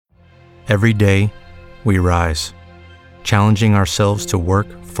Every day, we rise, challenging ourselves to work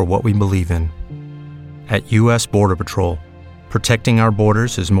for what we believe in. At U.S. Border Patrol, protecting our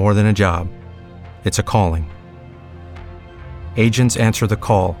borders is more than a job. It's a calling. Agents answer the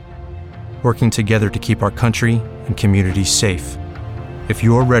call, working together to keep our country and communities safe. If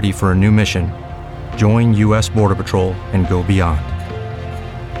you are ready for a new mission, join U.S. Border Patrol and go beyond.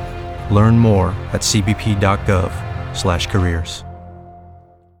 Learn more at cbp.gov/careers.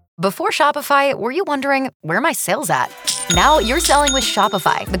 Before Shopify, were you wondering, where are my sales at? Now you're selling with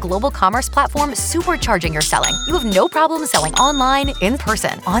Shopify, the global commerce platform supercharging your selling. You have no problem selling online, in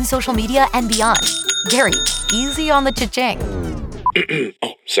person, on social media, and beyond. Gary, easy on the cha-ching.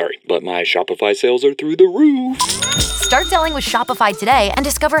 Oh, sorry, but my Shopify sales are through the roof. Start selling with Shopify today and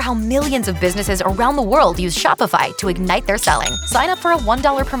discover how millions of businesses around the world use Shopify to ignite their selling. Sign up for a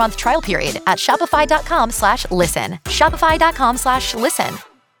 $1 per month trial period at shopify.com/listen. Shopify.com/listen.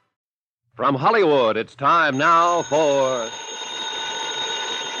 From Hollywood, it's time now for...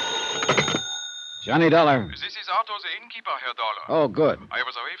 Johnny Dollar. This is Otto, the innkeeper, Herr Dollar. Oh, good. I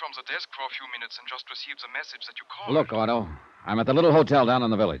was away from the desk for a few minutes and just received the message that you called. Look, Otto, I'm at the little hotel down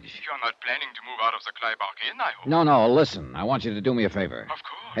in the village. You're not planning to move out of the Kleibach Inn, I hope? No, listen. I want you to do me a favor. Of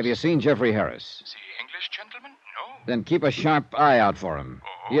course. Have you seen Jeffrey Harris? The English gentleman? No. Then keep a sharp eye out for him.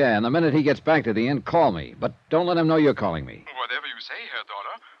 Oh? Yeah, and the minute he gets back to the inn, call me. But don't let him know you're calling me. Whatever you say, Herr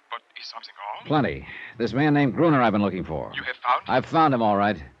Dollar. But is something wrong? Plenty. This man named Gruner I've been looking for. You have found him? I've found him, all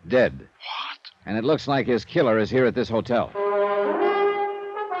right. Dead. What? And it looks like his killer is here at this hotel.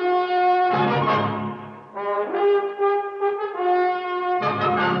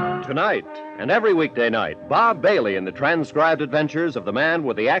 Tonight, and every weekday night, Bob Bailey in the transcribed adventures of the man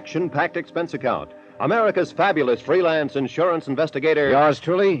with the action-packed expense account. America's fabulous freelance insurance investigator. Yours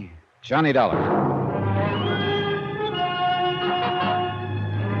truly, Johnny Dollar.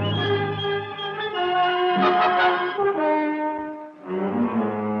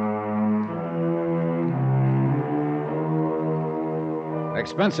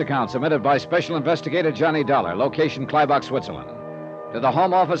 Expense account submitted by Special Investigator Johnny Dollar, location Kleibach, Switzerland. To the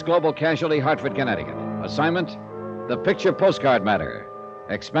Home Office, Global Casualty, Hartford, Connecticut. Assignment, the picture postcard matter.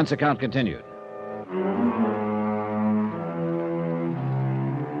 Expense account continued.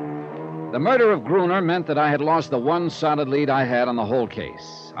 The murder of Gruner meant that I had lost the one solid lead I had on the whole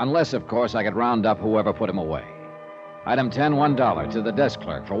case. Unless, of course, I could round up whoever put him away. Item 10, $1 to the desk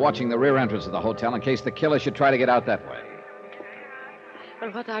clerk for watching the rear entrance of the hotel in case the killer should try to get out that way.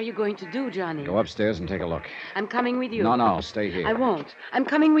 Well, what are you going to do, Johnny? Go upstairs and take a look. I'm coming with you. No, stay here. I won't. I'm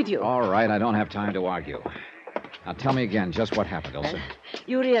coming with you. All right, I don't have time to argue. Now tell me again just what happened, Ilse.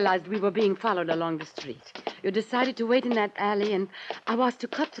 You realized we were being followed along the street. You decided to wait in that alley, and I was to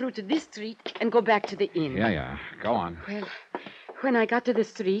cut through to this street and go back to the inn. Yeah. Go on. Well, when I got to the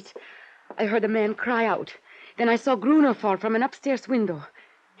street, I heard a man cry out. Then I saw Gruner fall from an upstairs window.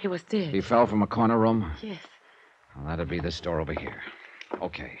 He was dead. He fell from a corner room? Yes. Well, that'd be this door over here.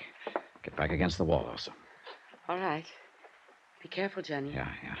 Okay. Get back against the wall, Elsa. All right. Be careful, Johnny. Yeah.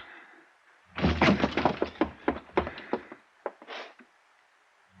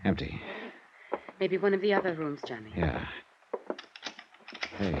 Empty. Maybe one of the other rooms, Johnny. Yeah.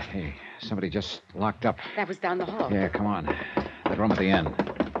 Hey. Somebody just locked up. That was down the hall. Yeah, come on. That room at the end.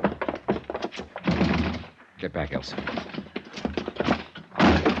 Get back, Elsa.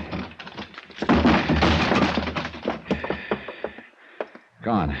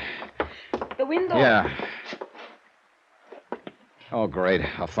 Gone. The window. Yeah. Oh, great.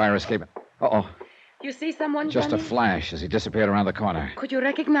 A fire escape. Uh-oh. You see someone, Just Johnny? a flash as he disappeared around the corner. Could you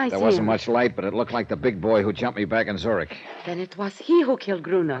recognize There him? wasn't much light, but it looked like the big boy who jumped me back in Zurich. Then it was he who killed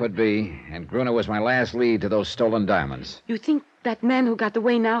Gruner. Could be. And Gruner was my last lead to those stolen diamonds. You think that man who got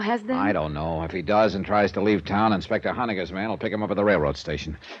away now has them? I don't know. If he does and tries to leave town, Inspector Honegger's man will pick him up at the railroad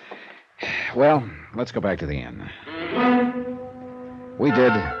station. Well, let's go back to the inn. We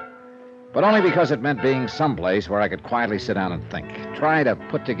did. But only because it meant being someplace where I could quietly sit down and think. Try to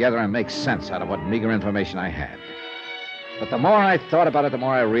put together and make sense out of what meager information I had. But the more I thought about it, the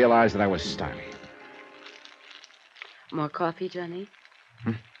more I realized that I was stymied. More coffee, Johnny?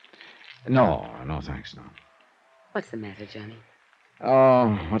 No, thanks, no. What's the matter, Johnny?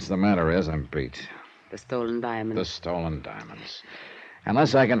 Oh, what's the matter is I'm beat. The stolen diamonds. The stolen diamonds.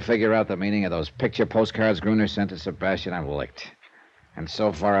 Unless I can figure out the meaning of those picture postcards Gruner sent to Sebastian, I'm licked. And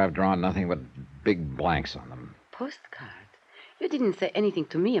so far, I've drawn nothing but big blanks on them. Postcard? You didn't say anything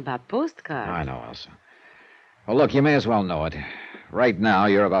to me about postcards. I know, Elsa. Well, look, you may as well know it. Right now,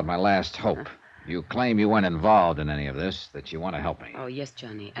 you're about my last hope. You claim you weren't involved in any of this, that you want to help me. Oh, yes,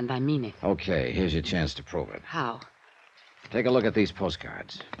 Johnny, and I mean it. Okay, here's your chance to prove it. How? Take a look at these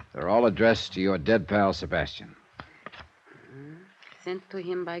postcards. They're all addressed to your dead pal, Sebastian. Sent to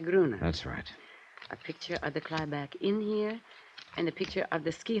him by Gruner. That's right. A picture of the Clyback Inn here, and a picture of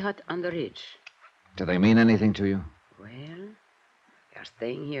the ski hut on the ridge. Do they mean anything to you? Well, they are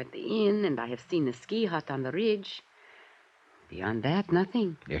staying here at the inn, and I have seen the ski hut on the ridge. Beyond that,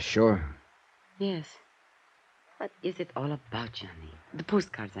 nothing. You sure? Yes. What is it all about, Johnny? The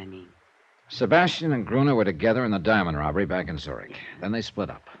postcards, I mean. Sebastian and Gruner were together in the diamond robbery back in Zurich. Then they split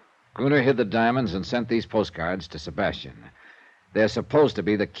up. Gruner hid the diamonds and sent these postcards to Sebastian. They're supposed to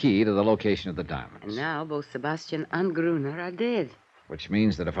be the key to the location of the diamonds. And now both Sebastian and Gruner are dead. Which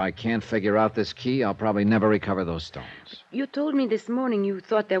means that if I can't figure out this key, I'll probably never recover those stones. You told me this morning you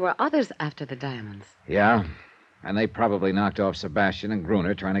thought there were others after the diamonds. Yeah, and they probably knocked off Sebastian and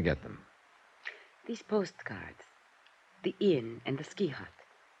Gruner trying to get them. These postcards, the inn and the ski hut.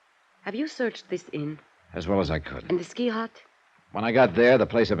 Have you searched this inn? As well as I could. And the ski hut? When I got there, the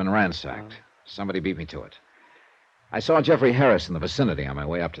place had been ransacked. Somebody beat me to it. I saw Jeffrey Harris in the vicinity on my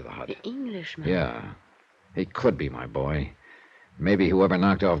way up to the hut. The Englishman? Yeah. He could be my boy. Maybe whoever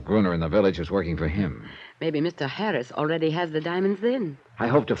knocked off Gruner in the village was working for him. Maybe Mr. Harris already has the diamonds then. I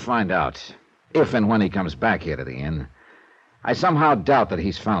hope to find out, if and when he comes back here to the inn. I somehow doubt that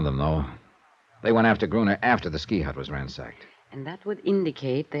he's found them, though. They went after Gruner after the ski hut was ransacked. And that would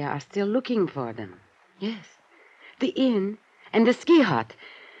indicate they are still looking for them. Yes. The inn and the ski hut.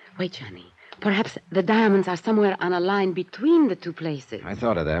 Wait, Johnny. Perhaps the diamonds are somewhere on a line between the two places. I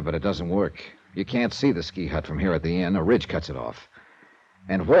thought of that, but it doesn't work. You can't see the ski hut from here at the inn. A ridge cuts it off.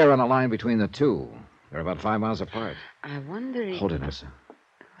 And where on a line between the two? They're about 5 miles apart. I wonder if... Hold it, Elsa.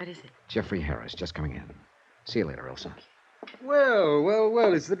 What is it? Jeffrey Harris, just coming in. See you later, Elsa.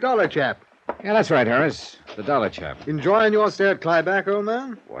 Well, it's the dollar chap. Yeah, that's right, Harris. The dollar chap. Enjoying your stay at Clyback, old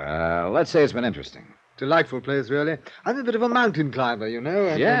man? Well, let's say it's been interesting. Delightful place, really. I'm a bit of a mountain climber, you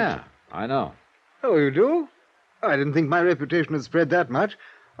know. Yeah, I know. Oh, you do? Oh, I didn't think my reputation had spread that much.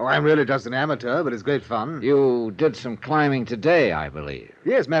 Oh, I'm really just an amateur, but it's great fun. You did some climbing today, I believe.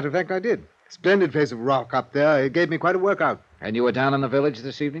 Yes, matter of fact, I did. Splendid face of rock up there. It gave me quite a workout. And you were down in the village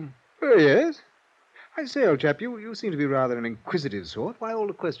this evening? Oh, yes. I say, old chap, you seem to be rather an inquisitive sort. Why all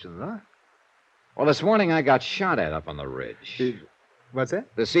the questions, huh? Well, this morning I got shot at up on the ridge. What's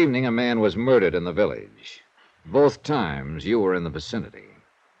that? This evening a man was murdered in the village. Both times you were in the vicinity.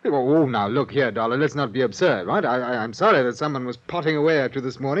 Oh, now, look here, Dollar. Let's not be absurd, right? I'm sorry that someone was potting away at you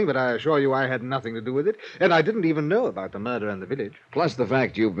this morning, but I assure you I had nothing to do with it. And I didn't even know about the murder in the village. Plus the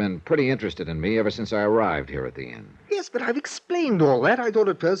fact you've been pretty interested in me ever since I arrived here at the inn. Yes, but I've explained all that. I thought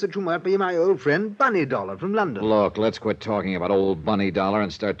at first that you might be my old friend Bunny Dollar from London. Look, let's quit talking about old Bunny Dollar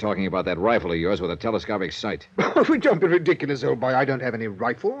and start talking about that rifle of yours with a telescopic sight. Oh, don't be ridiculous, old boy. I don't have any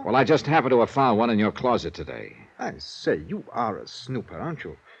rifle. Well, I just happened to have found one in your closet today. I say, you are a snooper, aren't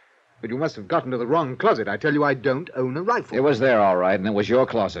you? But you must have gotten to the wrong closet. I tell you, I don't own a rifle. It was there, all right, and it was your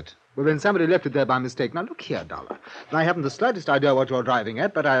closet. Well, then somebody left it there by mistake. Now, look here, Dollar. I haven't the slightest idea what you're driving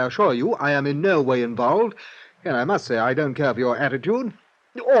at, but I assure you I am in no way involved. And I must say I don't care for your attitude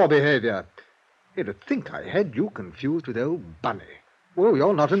or behavior. Hey, to think I had you confused with old Bunny. Well,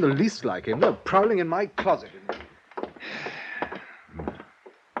 you're not in the least like him. No, prowling in my closet.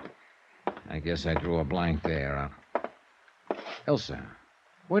 I guess I drew a blank there. Elsa,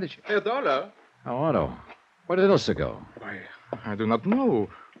 where did you... Herr Dollar. Oh, Otto. Where did Elsa go? Why, I do not know.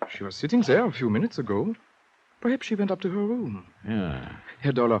 She was sitting there a few minutes ago. Perhaps she went up to her room. Yeah.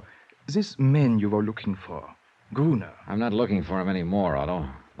 Herr Dollar, this man you were looking for, Gruner. I'm not looking for him anymore, Otto.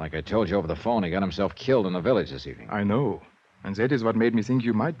 Like I told you over the phone, he got himself killed in the village this evening. I know. And that is what made me think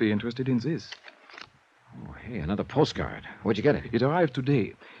you might be interested in this. Oh, hey, another postcard. Where'd you get it? It arrived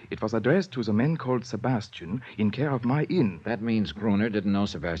today. It was addressed to the man called Sebastian in care of my inn. That means Gruner didn't know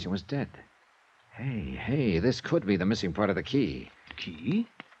Sebastian was dead. Hey, this could be the missing part of the key. Key?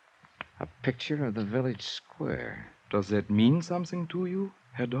 A picture of the village square. Does that mean something to you,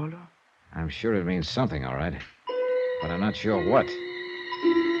 Herr Dollar? I'm sure it means something, all right. But I'm not sure what.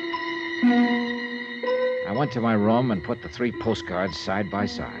 I went to my room and put the 3 postcards side by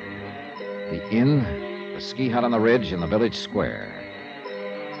side. The inn, the ski hut on the ridge, and the village square.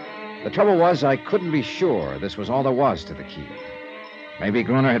 The trouble was I couldn't be sure this was all there was to the key. Maybe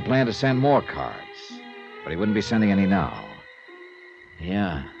Gruner had planned to send more cards, but he wouldn't be sending any now.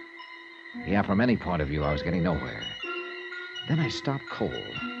 Yeah, from any point of view, I was getting nowhere. Then I stopped cold.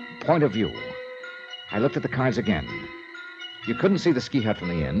 Point of view. I looked at the cards again. You couldn't see the ski hut from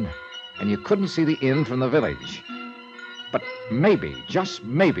the inn, and you couldn't see the inn from the village. But maybe, just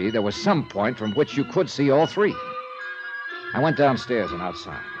maybe, there was some point from which you could see all 3. I went downstairs and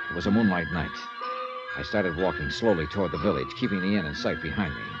outside. It was a moonlight night. I started walking slowly toward the village, keeping the inn in sight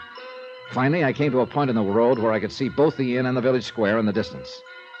behind me. Finally, I came to a point in the road where I could see both the inn and the village square in the distance.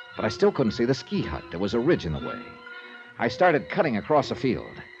 But I still couldn't see the ski hut. There was a ridge in the way. I started cutting across a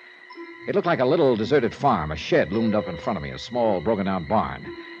field. It looked like a little deserted farm. A shed loomed up in front of me, a small, broken-down barn.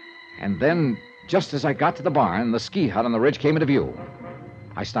 And then, just as I got to the barn, the ski hut on the ridge came into view.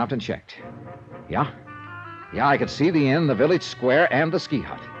 I stopped and checked. Yeah, I could see the inn, the village square, and the ski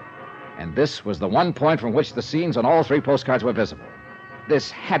hut. And this was the one point from which the scenes on all 3 postcards were visible.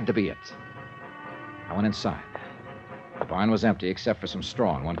 This had to be it. I went inside. The barn was empty except for some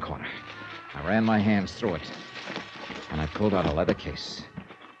straw in one corner. I ran my hands through it, and I pulled out a leather case.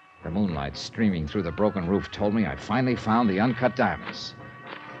 The moonlight streaming through the broken roof told me I'd finally found the uncut diamonds.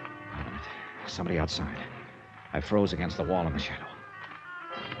 Wait a minute. Somebody outside. I froze against the wall in the shadow.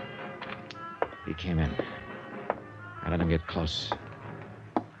 He came in. I let him get close.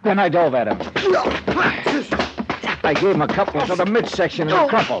 Then I dove at him. I gave him a couple to the midsection and he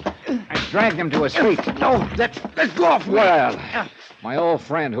crumpled. I dragged him to his feet. No, let's go off. Well, my old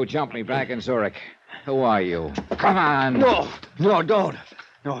friend who jumped me back in Zurich. Who are you? Come on. No, don't.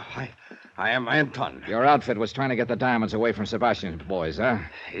 No, I am Anton. Your outfit was trying to get the diamonds away from Sebastian's boys, huh?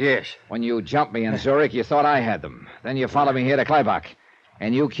 Yes. When you jumped me in Zurich, you thought I had them. Then you followed me here to Kleibach.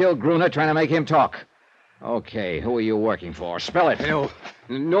 And you killed Gruner trying to make him talk. Okay, who are you working for? Spell it. No,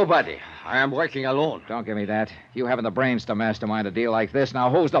 nobody. I am working alone. Don't give me that. You haven't the brains to mastermind a deal like this. Now,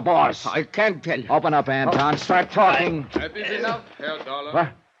 who's the boss? I can't tell you. Open up, Anton. Start talking. That is enough, Herr Dollar. What?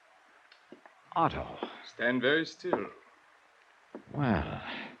 Otto. Stand very still. Well,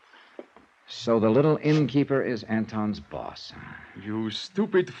 so the little innkeeper is Anton's boss. You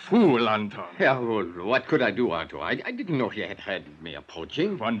stupid fool, Anton. Yeah, well, what could I do, Otto? I didn't know he had me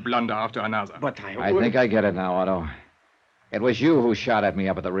approaching. One blunder after another. But I think I get it now, Otto. It was you who shot at me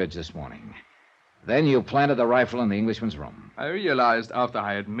up at the ridge this morning. Then you planted the rifle in the Englishman's room. I realized after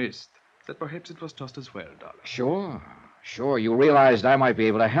I had missed that perhaps it was just as well, Dollar. Sure. You realized I might be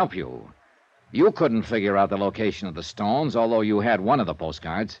able to help you. You couldn't figure out the location of the stones, although you had one of the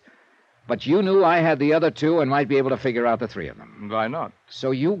postcards. But you knew I had the other 2 and might be able to figure out the 3 of them. Why not?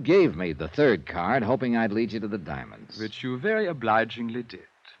 So you gave me the 3rd card, hoping I'd lead you to the diamonds. Which you very obligingly did.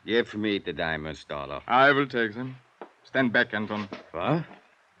 Give me the diamonds, Dollar. I will take them. Stand back, Anton. What?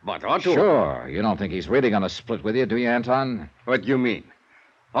 But Otto... Sure. You don't think he's really going to split with you, do you, Anton? What do you mean?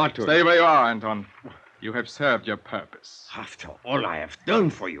 Otto... Stay where you are, Anton. You have served your purpose. After all I have done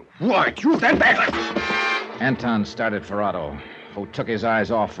for you, why, you stand back! Anton started for Otto, who took his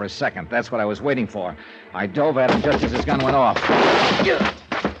eyes off for a second. That's what I was waiting for. I dove at him just as his gun went off.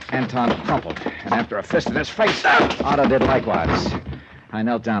 Anton crumpled, and after a fist in his face, Otto did likewise. I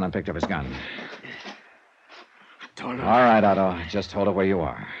knelt down and picked up his gun. All right, Otto. Just hold it where you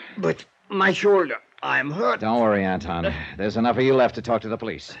are. But my shoulder, I'm hurt. Don't worry, Anton. There's enough of you left to talk to the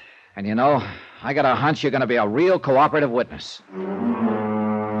police. And you know, I got a hunch you're going to be a real cooperative witness.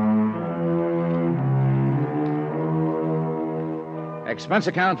 Expense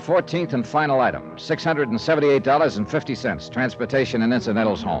account, 14th and final item, $678.50, transportation and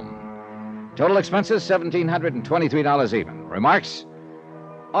incidentals home. Total expenses, $1,723 even. Remarks?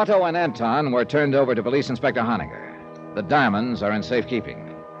 Otto and Anton were turned over to Police Inspector Honegger. The diamonds are in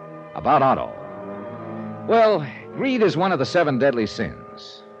safekeeping. About Otto. Well, greed is one of the 7 deadly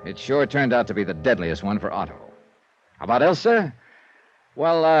sins. It sure turned out to be the deadliest one for Otto. About Elsa?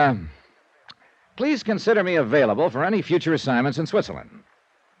 Well, please consider me available for any future assignments in Switzerland.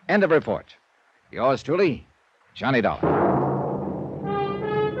 End of report. Yours truly, Johnny Dollar.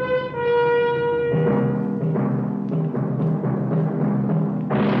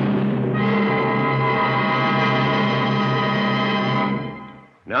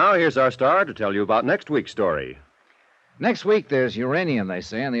 Now, here's our star to tell you about next week's story. Next week, there's uranium, they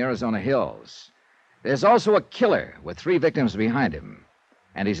say, in the Arizona hills. There's also a killer with 3 victims behind him,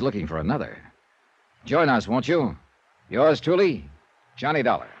 and he's looking for another. Join us, won't you? Yours truly, Johnny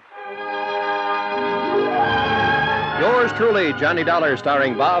Dollar. Yours truly, Johnny Dollar,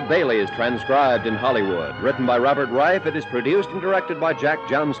 starring Bob Bailey, is transcribed in Hollywood. Written by Robert Reif, it is produced and directed by Jack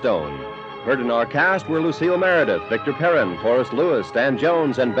Johnstone. Heard in our cast were Lucille Meredith, Victor Perrin, Forrest Lewis, Stan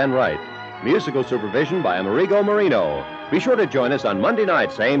Jones, and Ben Wright. Musical supervision by Amerigo Marino. Be sure to join us on Monday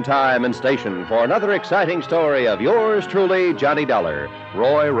night, same time and station, for another exciting story of yours truly, Johnny Dollar.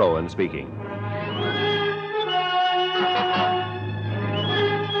 Roy Rowan speaking.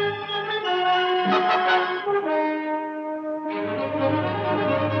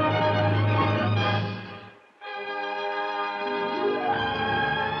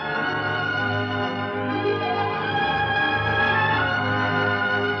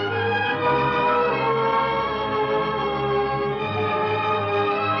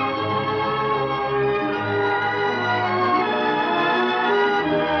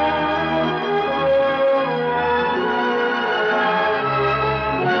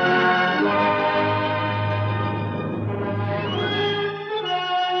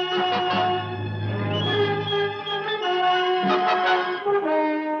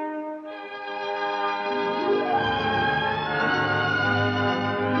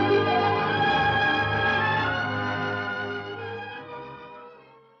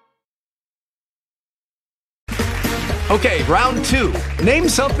 Okay, round two. Name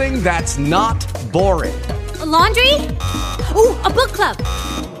something that's not boring. A laundry? Ooh, a book club.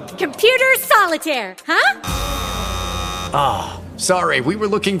 Computer solitaire, huh? Ah, oh, sorry. We were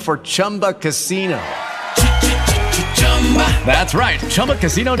looking for Chumba Casino. That's right.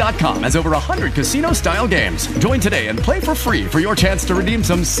 ChumbaCasino.com has over 100 casino-style games. Join today and play for free for your chance to redeem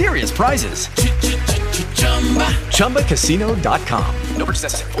some serious prizes. ChumbaCasino.com. No purchase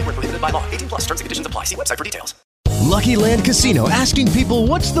necessary. Void where prohibited by law. 18 plus. Terms and conditions apply. See website for details. Lucky Land Casino, asking people,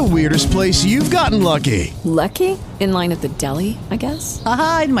 what's the weirdest place you've gotten lucky? Lucky? In line at the deli, I guess?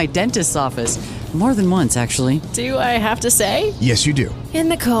 Aha, in my dentist's office. More than once, actually. Do I have to say? Yes, you do. In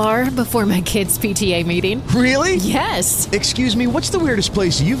the car before my kids' PTA meeting. Really? Yes. Excuse me, what's the weirdest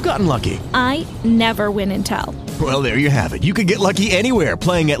place you've gotten lucky? I never win and tell. Well, there you have it. You can get lucky anywhere,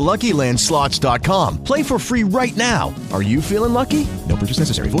 playing at LuckyLandSlots.com. Play for free right now. Are you feeling lucky? No purchase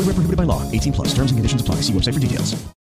necessary. Void where prohibited by law. 18 plus. Terms and conditions apply. See website for details.